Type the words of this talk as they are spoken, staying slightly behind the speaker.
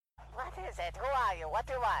is it? Who are you? What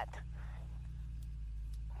do you want?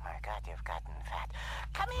 My God, you've gotten fat.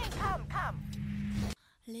 Come in, come.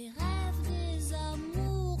 Les rêves des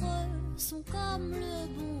amoureux sont comme le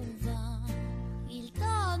bon vin. Ils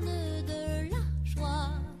donnent de la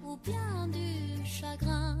joie ou bien du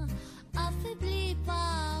chagrin. Affaibli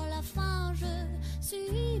par la faim, je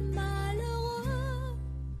suis malheureux.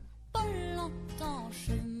 Pas longtemps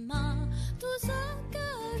chemin, tout ce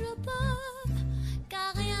que je peux,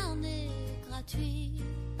 car rien n'est gratuit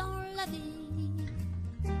dans la vie.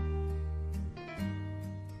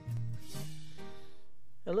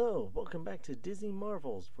 Hello, welcome back to Disney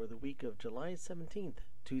Marvels for the week of July 17th,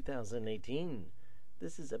 2018.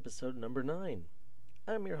 This is episode number 9.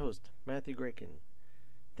 I'm your host, Matthew Graykin.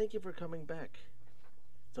 Thank you for coming back.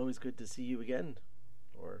 It's always good to see you again,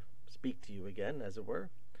 or speak to you again, as it were.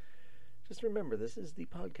 Just remember, this is the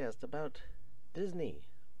podcast about Disney,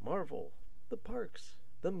 Marvel, the parks,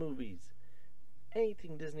 the movies,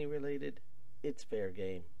 anything Disney related, it's fair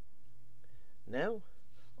game. Now,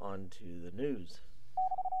 on to the news.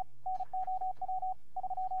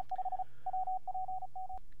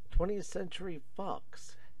 20th Century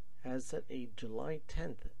Fox has set a July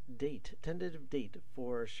 10th tentative date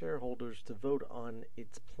for shareholders to vote on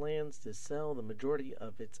its plans to sell the majority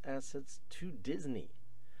of its assets to Disney.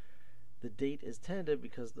 The date is tentative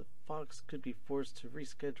because the Fox could be forced to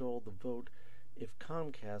reschedule the vote if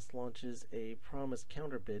Comcast launches a promised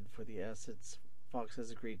counterbid for the assets Fox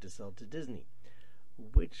has agreed to sell to Disney,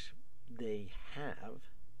 which they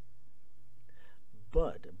have.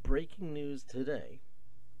 But breaking news today,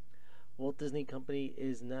 Walt Disney Company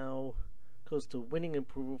is now close to winning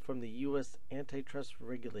approval from the U.S. antitrust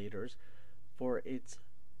regulators for its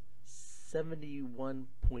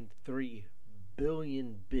 $71.3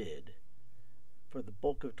 billion bid for the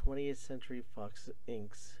bulk of 20th Century Fox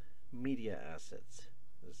Inc.'s media assets.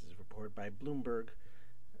 This is reported by Bloomberg,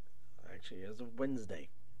 actually as of Wednesday.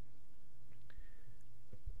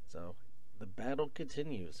 So the battle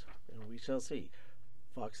continues, and we shall see.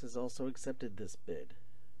 Fox has also accepted this bid.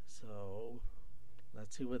 So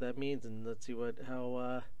let's see what that means, and let's see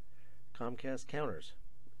how Comcast counters,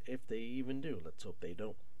 if they even do. Let's hope they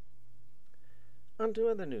don't. On to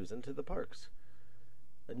other news, into the parks.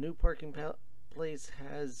 A new parking place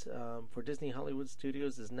has for Disney Hollywood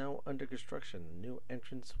Studios is now under construction. A new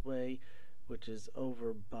entranceway, which is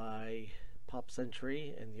over by Pop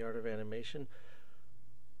Century and the Art of Animation,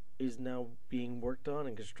 is now being worked on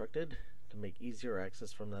and constructed to make easier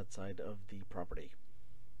access from that side of the property.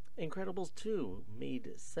 Incredibles 2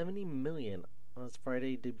 made $70 million on its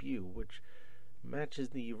Friday debut, which matches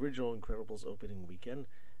the original Incredibles opening weekend.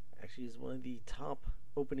 Actually, is one of the top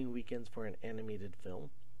opening weekends for an animated film.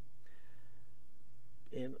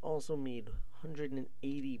 It also made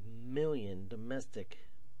 $180 million domestic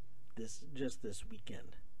this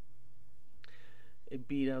weekend. It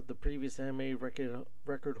beat out the previous anime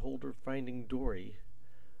record holder Finding Dory,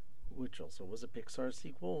 which also was a Pixar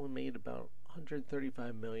sequel, and made about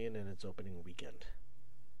 $135 million in its opening weekend.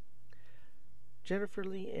 Jennifer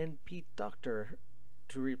Lee and Pete Docter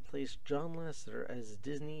to replace John Lasseter as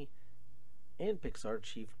Disney and Pixar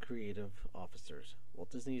chief creative officers.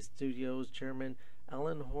 Walt Disney Studios chairman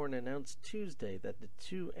Alan Horn announced Tuesday that the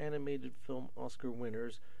two animated film Oscar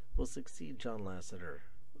winners will succeed John Lasseter,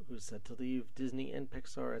 who's set to leave Disney and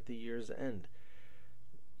Pixar at the year's end.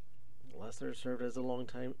 Lasseter served as a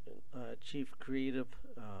longtime chief creative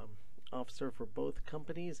officer for both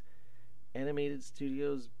companies' animated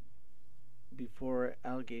studios before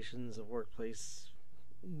allegations of workplace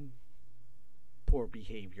poor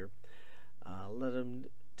behavior led him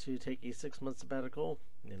to take a 6-month sabbatical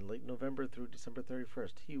in late November through December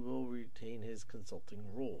 31st. He will retain his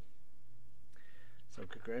consulting role. So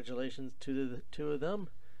congratulations to the two of them,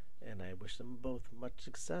 and I wish them both much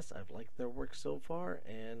success. I've liked their work so far,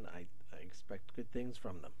 and I expect good things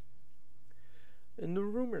from them. In the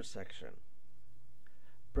rumors section,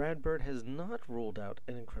 Brad Bird has not ruled out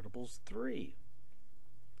an Incredibles 3.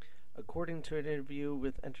 According to an interview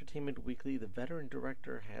with Entertainment Weekly, the veteran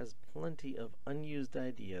director has plenty of unused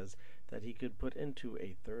ideas that he could put into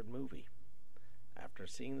a third movie. After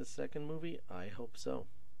seeing the second movie, I hope so.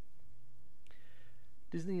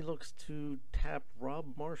 Disney looks to tap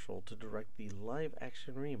Rob Marshall to direct the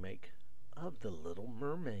live-action remake of The Little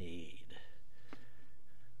Mermaid.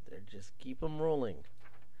 They just keep them rolling.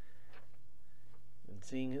 And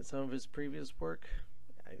seeing some of his previous work,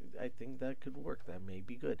 I think that could work. That may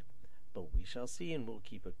be good. But we shall see, and we'll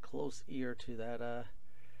keep a close ear to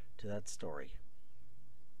that story.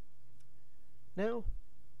 Now,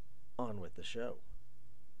 on with the show.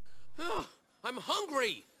 I'm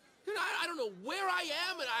hungry! You know, I don't know where I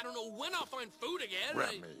am, and I don't know when I'll find food again.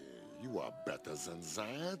 Remy, you are better than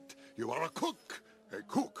that. You are a cook. A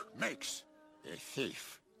cook makes. A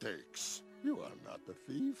thief takes. You are not a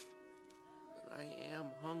thief. I am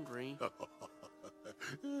hungry.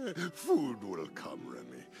 Food will come,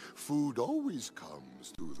 Remy. Food always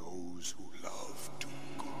comes to those who love to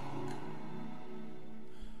cook.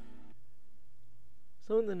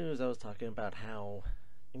 So in the news, I was talking about how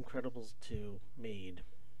Incredibles 2 made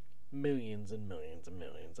millions and millions and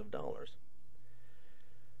millions of dollars.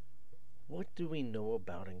 What do we know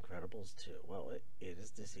about Incredibles 2? Well, it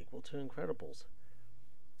is the sequel to Incredibles.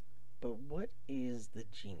 But what is the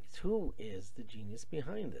genius? Who is the genius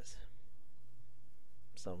behind this?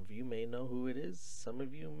 Some of you may know who it is. Some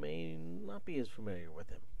of you may not be as familiar with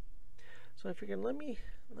him. So I figured let me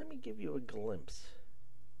give you a glimpse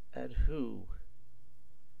at who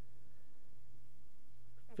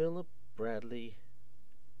Philip Bradley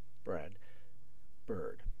Brad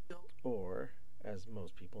Bird, or as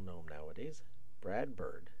most people know him nowadays, Brad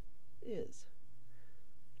Bird, is.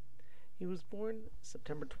 He was born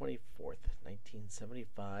September 24th,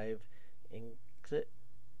 1975 in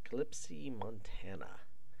Calypsy, Montana,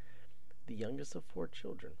 the youngest of 4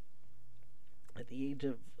 children. At the age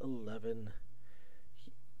of 11,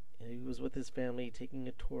 he was with his family taking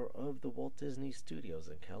a tour of the Walt Disney Studios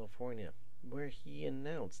in California, where he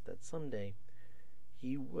announced that someday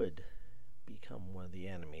he would become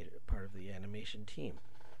part of the animation team.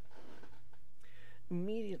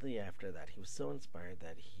 Immediately after that, he was so inspired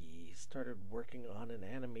that he started working on an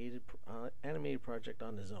animated project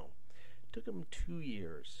on his own. It took him 2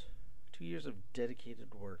 years of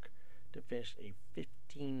dedicated work to finish a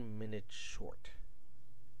 15-minute short.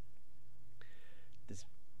 This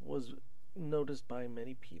was noticed by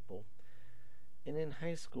many people, and in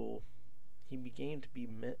high school, he began to be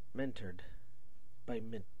mentored by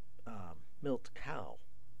Milt Kahl.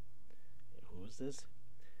 Who is this?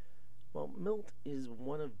 Well, Milt is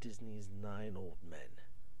one of Disney's 9 old men.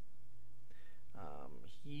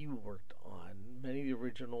 He worked on many of the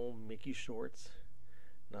original Mickey shorts,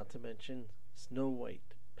 not to mention Snow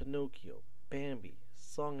White, Pinocchio, Bambi,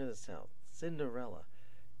 Song of the South, Cinderella.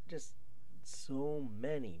 Just so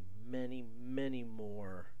many, many, many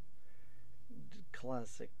more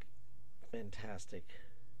classic, fantastic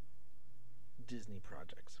Disney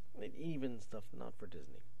projects, and even stuff not for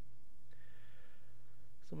Disney.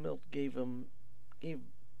 So Milt gave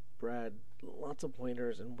Brad lots of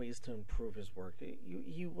pointers and ways to improve his work.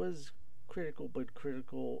 He was critical, but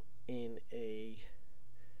critical in a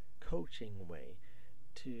coaching way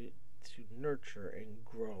to nurture and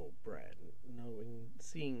grow Brad,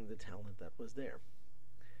 seeing the talent that was there.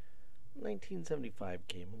 1975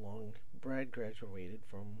 came along. Brad graduated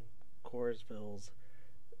from Corvallis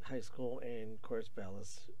High School in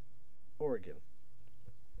Corvallis, Oregon.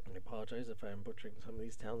 I apologize if I'm butchering some of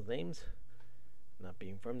these towns' names. Not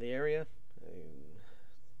being from the area,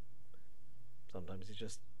 sometimes he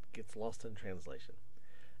just gets lost in translation.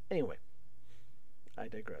 Anyway, I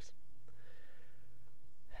digress.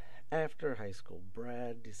 After high school,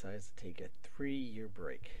 Brad decides to take a 3-year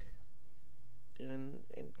break and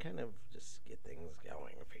kind of just get things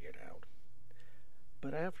going and figured out.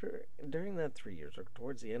 But during that 3 years, or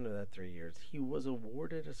towards the end of that 3 years, he was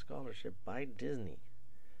awarded a scholarship by Disney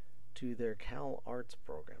to their Cal Arts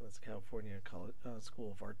program. That's California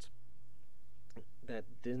School of Arts. That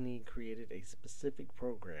Disney created a specific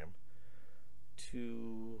program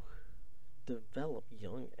to develop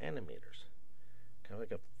young animators. Kind of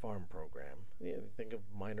like a farm program. Think of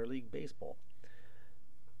minor league baseball.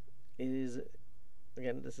 This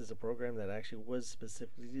is a program that actually was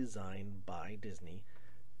specifically designed by Disney,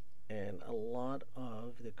 and a lot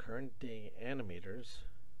of the current day animators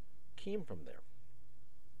came from there.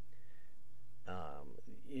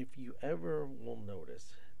 If you ever will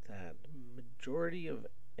notice that majority of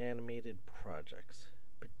animated projects,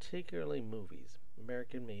 particularly movies,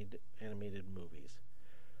 American-made animated movies,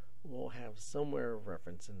 will have somewhere a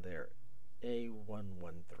reference in there,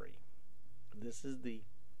 A113. This is the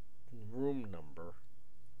room number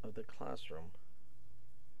of the classroom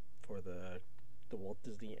for the Walt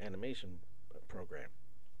Disney Animation program.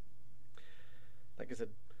 Like I said,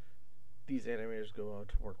 these animators go out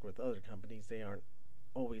to work with other companies. They aren't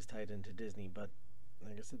always tied into Disney, but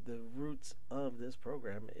like I said, the roots of this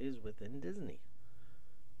program is within Disney.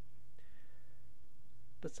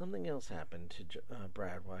 But something else happened to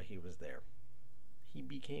Brad while he was there. He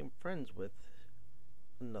became friends with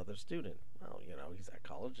another student. Well, he's at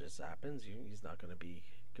college. This happens. He's not going to be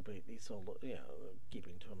completely solo,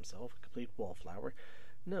 keeping to himself, complete wallflower.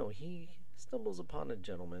 No, he stumbles upon a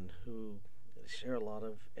gentleman who They share a lot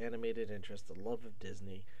of animated interests, a love of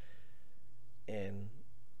Disney, and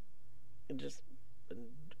just an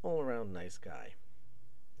all-around nice guy.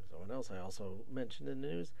 Someone else I also mentioned in the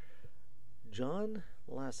news, John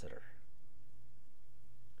Lasseter.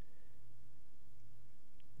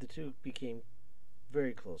 The two became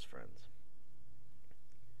very close friends.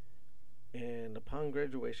 And upon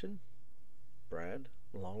graduation, Brad,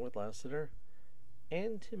 along with Lasseter,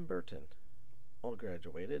 and Tim Burton, all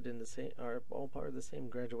graduated in the same, are all part of the same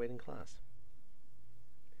graduating class.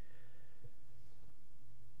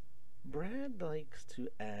 Brad likes to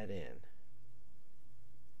add in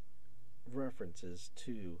references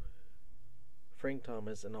to Frank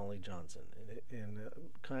Thomas and Ollie Johnson in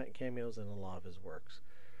cameos in a lot of his works.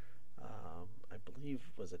 I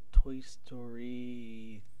believe was it Toy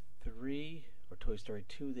Story 3 or Toy Story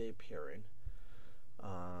 2 they appear in.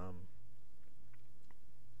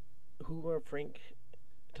 Who are Frank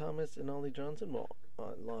Thomas and Ollie Johnson? Well,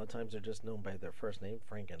 a lot of times they're just known by their first name,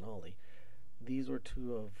 Frank and Ollie. These were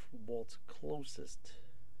two of Walt's closest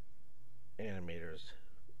animators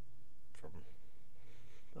from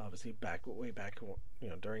obviously way back,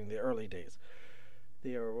 during the early days.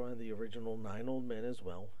 They are one of the original 9 Old Men as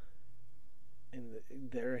well. And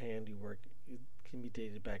their handiwork can be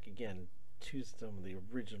dated back again to some of the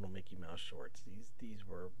original Mickey Mouse shorts. These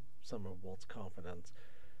were some of Walt's confidants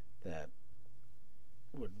that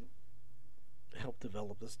would help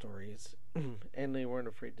develop the stories, and they weren't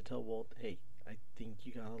afraid to tell Walt, hey, I think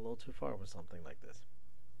you got a little too far with something like this.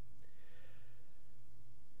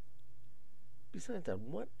 Besides that,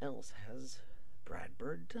 what else has Brad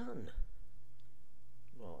Bird done?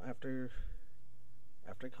 Well, after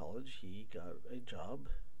college, he got a job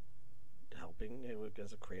helping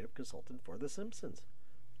as a creative consultant for The Simpsons.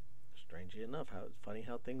 Strangely enough, funny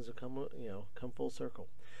how things have come full circle.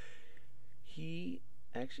 He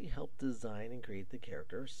actually helped design and create the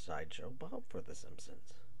character Sideshow Bob for The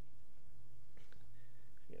Simpsons.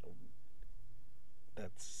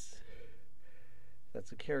 That's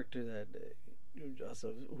a character that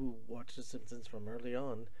who watched The Simpsons from early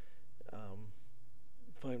on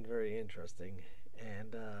find very interesting,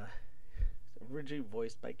 and originally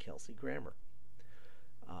voiced by Kelsey Grammer.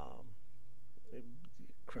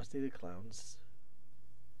 Krusty the Clown's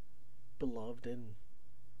beloved and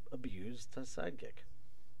abused sidekick.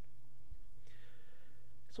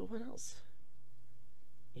 So what else?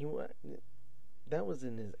 That was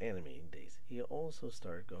in his animating days. He also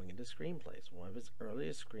started going into screenplays. One of his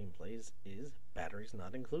earliest screenplays is Batteries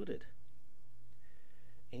Not Included.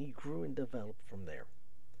 And he grew and developed from there.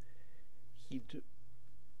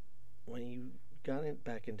 When he got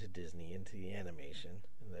back into Disney, into the animation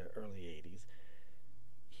in the early 80s,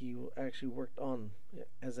 he actually worked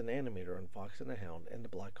as an animator on Fox and the Hound and The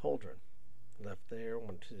Black Cauldron. Left there,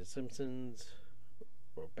 went to The Simpsons,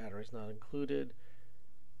 or Batteries Not Included,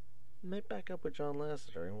 met back up with John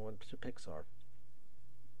Lasseter and went to Pixar.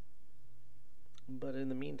 But in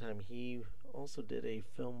the meantime, he also did a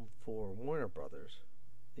film for Warner Brothers,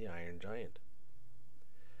 The Iron Giant.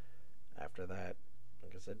 After that,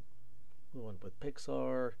 like I said, we went with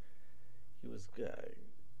Pixar.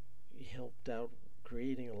 He helped out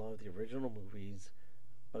creating a lot of the original movies,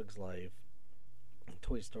 Bug's Life,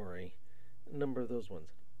 Toy Story, a number of those ones.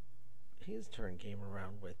 His turn came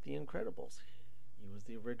around with The Incredibles. He was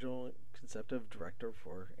the original conceptive director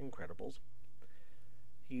for Incredibles.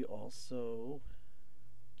 He also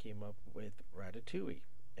came up with Ratatouille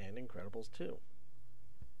and Incredibles 2.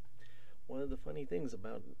 One of the funny things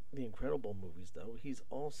about the Incredible movies, though, he's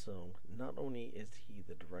also, not only is he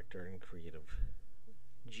the director and creative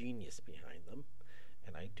genius behind them,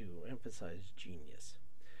 and I do emphasize genius,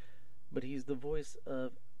 but he's the voice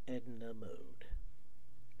of Edna Mode.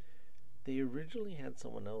 They originally had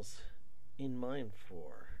someone else in mind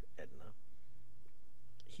for Edna.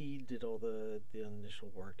 He did all the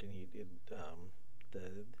initial work, and he did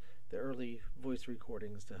the early voice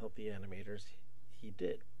recordings to help the animators. He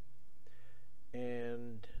did.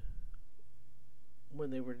 And when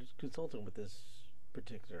they were consulting with this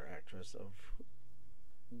particular actress of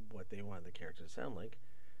what they wanted the character to sound like,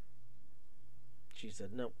 she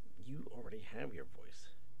said, no, you already have your voice.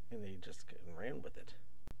 And they just ran with it.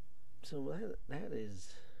 So that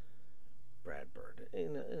is Brad Bird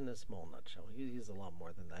in a small nutshell. He's a lot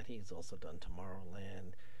more than that. He's also done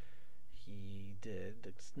Tomorrowland. He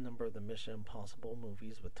did a number of the Mission Impossible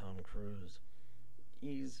movies with Tom Cruise.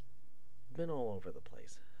 He's been all over the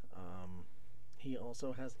place. He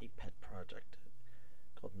also has a pet project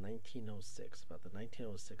called 1906, about the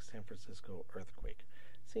 1906 San Francisco earthquake.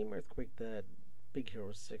 Same earthquake that Big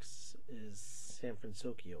Hero 6 San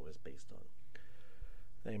Francisco is based on.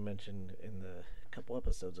 that I mentioned in the couple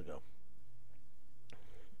episodes ago.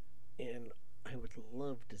 And I would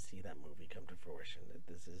love to see that movie come to fruition.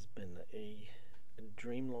 This has been a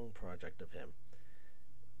dream-long project of him.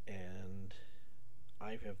 And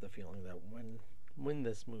I have the feeling that when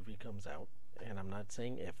this movie comes out, and I'm not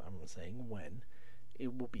saying if, I'm saying when,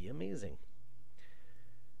 it will be amazing.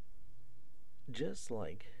 Just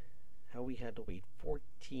like how we had to wait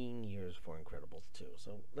 14 years for Incredibles 2.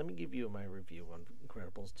 So let me give you my review on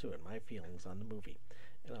Incredibles 2 and my feelings on the movie.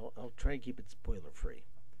 And I'll try to keep it spoiler-free.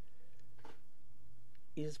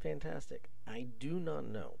 It is fantastic. I do not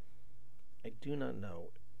know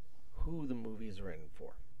who the movie is written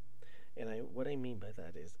for. And what I mean by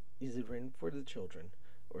that is it written for the children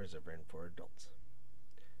or is it written for adults?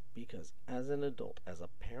 Because as an adult, as a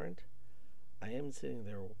parent, I am sitting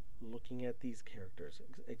there looking at these characters,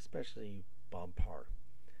 especially Bob Parr.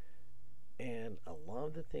 And a lot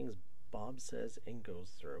of the things Bob says and goes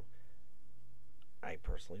through, I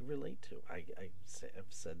personally relate to. I've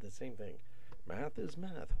said the same thing. Math is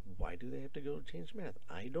math. Why do they have to go change math?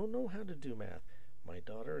 I don't know how to do math. My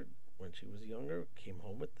daughter, when she was younger, came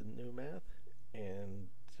home with the new math and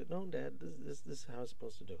said, "No, Dad, this is how it's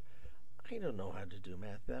supposed to do." I don't know how to do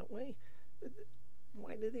math that way.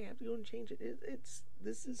 Why do they have to go and change it?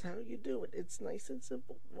 This is how you do it. It's nice and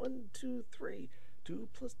simple. 1, 2, 3. 2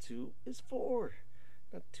 plus 2 is 4.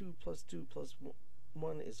 Not 2 plus 2 plus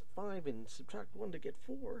 1 is 5 and subtract 1 to get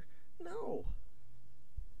 4. No.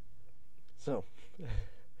 So,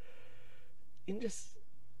 and just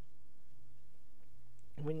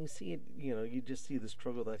when you see it, you just see the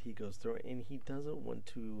struggle that he goes through, and he doesn't want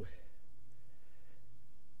to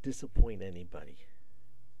disappoint anybody.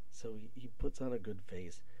 So he puts on a good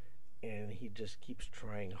face, and he just keeps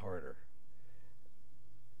trying harder.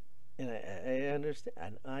 And I understand,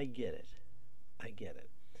 and I get it.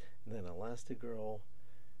 And then Elastigirl,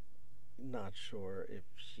 not sure if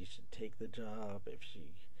she should take the job, if she,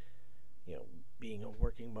 being a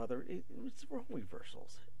working mother, it's role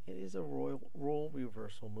reversals. It is a role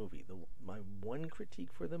reversal movie. My one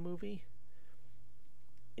critique for the movie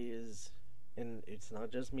is, and it's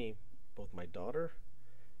not just me, both my daughter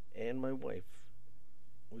and my wife,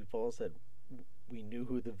 we've all said we knew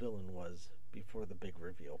who the villain was before the big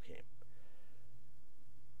reveal came.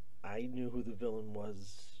 I knew who the villain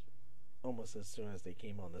was almost as soon as they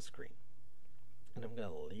came on the screen. And I'm going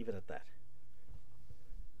to leave it at that.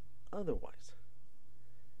 Otherwise,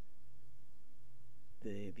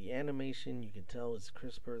 the animation, you can tell, is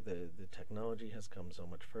crisper. The technology has come so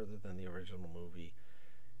much further than the original movie.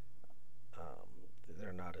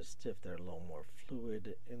 They're not as stiff. They're a little more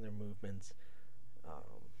fluid in their movements.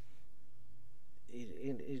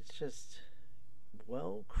 It's just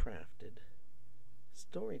well-crafted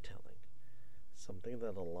storytelling. Something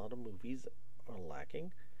that a lot of movies are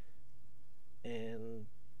lacking. And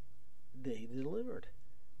they delivered.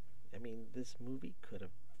 I mean, this movie could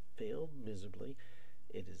have failed miserably.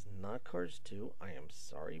 It is not Cars 2. I am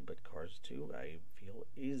sorry, but Cars 2, I feel,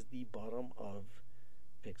 is the bottom of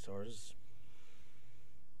Pixar's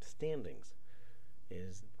standings.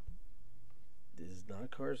 It is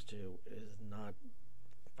not Cars 2. It is not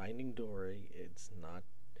Finding Dory. It's not,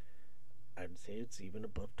 I'd say it's even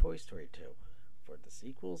above Toy Story 2. For the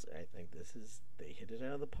sequels, I think they hit it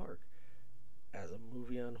out of the park. As a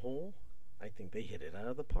movie on whole, I think they hit it out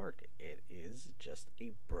of the park. It is just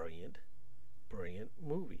a brilliant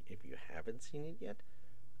movie. If you haven't seen it yet,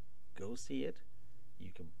 go see it.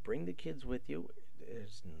 You can bring the kids with you.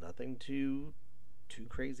 There's nothing too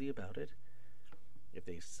crazy about it. If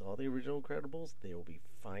they saw the original Incredibles, they will be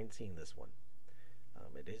fine seeing this one.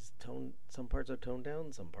 It is toned. Some parts are toned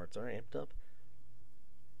down, some parts are amped up,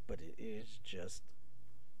 but it is just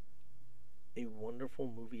a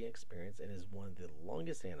wonderful movie experience, and is one of the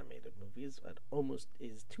longest animated movies. At almost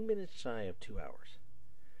is 2 minutes shy of 2 hours.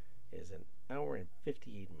 It is 1 hour and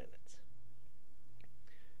 58 minutes.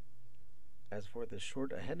 As for the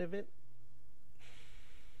short ahead of it,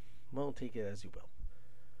 well, take it as you will.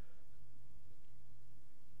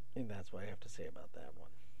 And that's what I have to say about that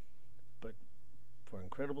one. But for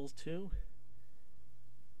Incredibles 2,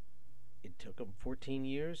 it took them 14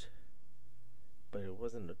 years, but it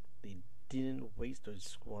wasn't. They didn't waste or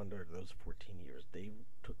squander those 14 years. They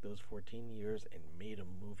took those 14 years and made a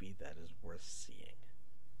movie that is worth seeing.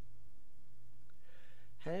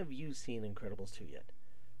 Have you seen Incredibles 2 yet?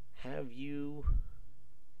 Have you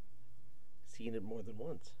seen it more than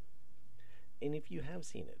once? And if you have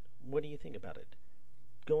seen it, what do you think about it?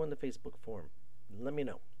 Go on the Facebook forum. Let me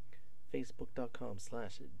know.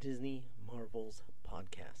 Facebook.com/Disney Marvels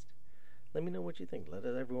Podcast. Let me know what you think. Let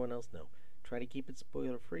everyone else know. Try to keep it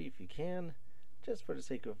spoiler free if you can. just for the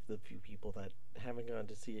sake of the few people that haven't gone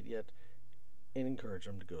to see it yet, and encourage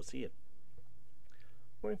them to go see it.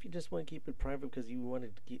 Or if you just want to keep it private because you want to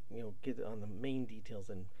get on the main details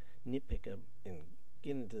and nitpick and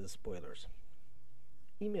get into the spoilers,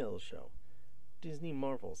 email the show,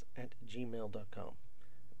 DisneyMarvels@gmail.com.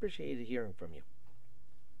 Appreciate hearing from you.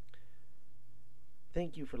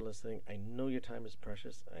 Thank you for listening. I know your time is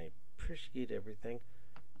precious. I appreciate everything.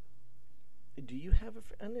 Do you have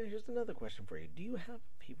and here's another question for you. Do you have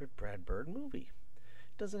a favorite Brad Bird movie?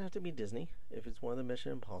 It doesn't have to be Disney. If it's one of the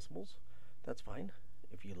Mission Impossibles, that's fine.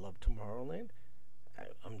 If you love Tomorrowland,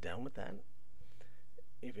 I'm down with that.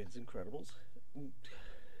 If it's Incredibles,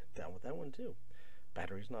 down with that one too.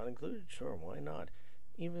 Batteries not included? Sure, why not?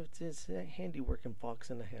 Even if it's handiwork in Fox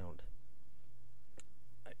and the Hound.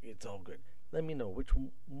 It's all good. Let me know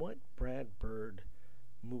what Brad Bird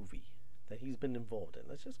movie that he's been involved in.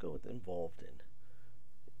 Let's just go with involved in.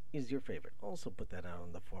 Is your favorite. Also put that out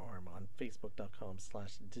on the forum on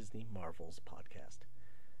Facebook.com/Disney Marvels Podcast.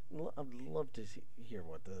 I'd love to hear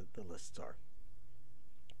what the lists are.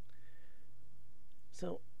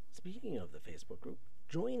 So, speaking of the Facebook group,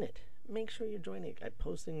 join it. Make sure you join it. I'm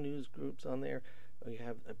posting news groups on there.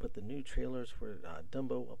 I put the new trailers for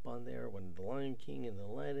Dumbo up on there. When the Lion King and the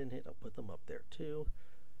Aladdin hit, I'll put them up there too.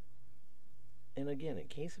 And again, in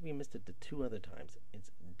case if you missed it the two other times,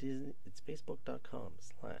 it's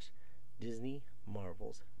Facebook.com/Disney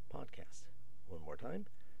Marvels Podcast. One more time,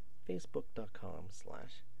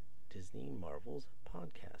 Facebook.com/Disney Marvels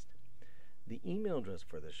Podcast. The email address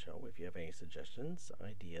for this show, if you have any suggestions,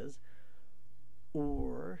 ideas,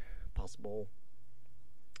 or possible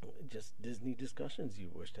just Disney discussions you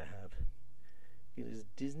wish to have, it is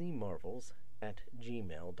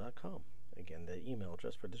DisneyMarvels@gmail.com. Again, the email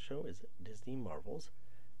address for the show is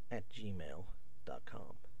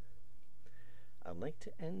DisneyMarvels@gmail.com. I'd like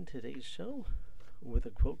to end today's show with a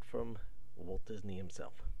quote from Walt Disney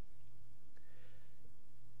himself.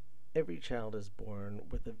 Every child is born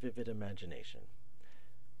with a vivid imagination,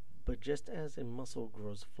 but just as a muscle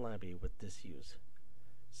grows flabby with disuse,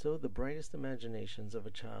 so the brightest imaginations of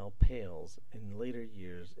a child pales in later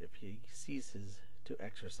years if he ceases to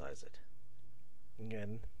exercise it.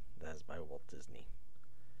 Again, that is by Walt Disney.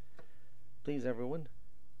 Please, everyone,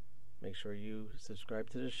 make sure you subscribe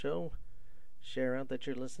to the show, share out that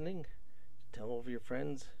you're listening, tell all of your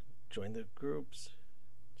friends, join the groups,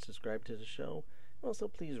 subscribe to the show. Also,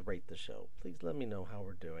 please rate the show. Please let me know how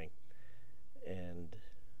we're doing. And,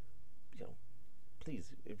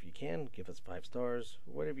 please, if you can, give us 5 stars,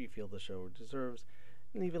 whatever you feel the show deserves,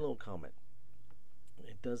 and leave a little comment.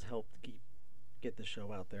 It does help to get the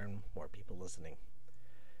show out there and more people listening.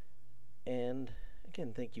 And,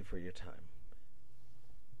 again, thank you for your time.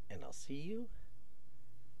 And I'll see you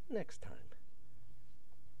next time.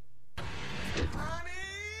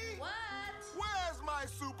 Honey! What? Where's my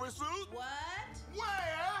super suit? What?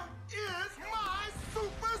 Where is my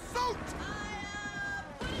super suit?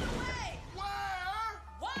 Put it away. Where?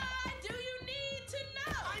 Why do you need to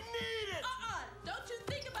know? I need it! Don't you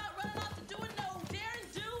think about running off to doing no daring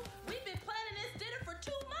do? We've been planning this dinner for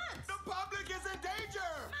 2 months. The public is in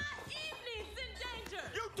danger! My evening's in danger.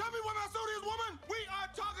 You tell me what my suit is, woman! We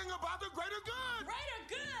are talking about the greater good! Greater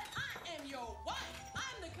good.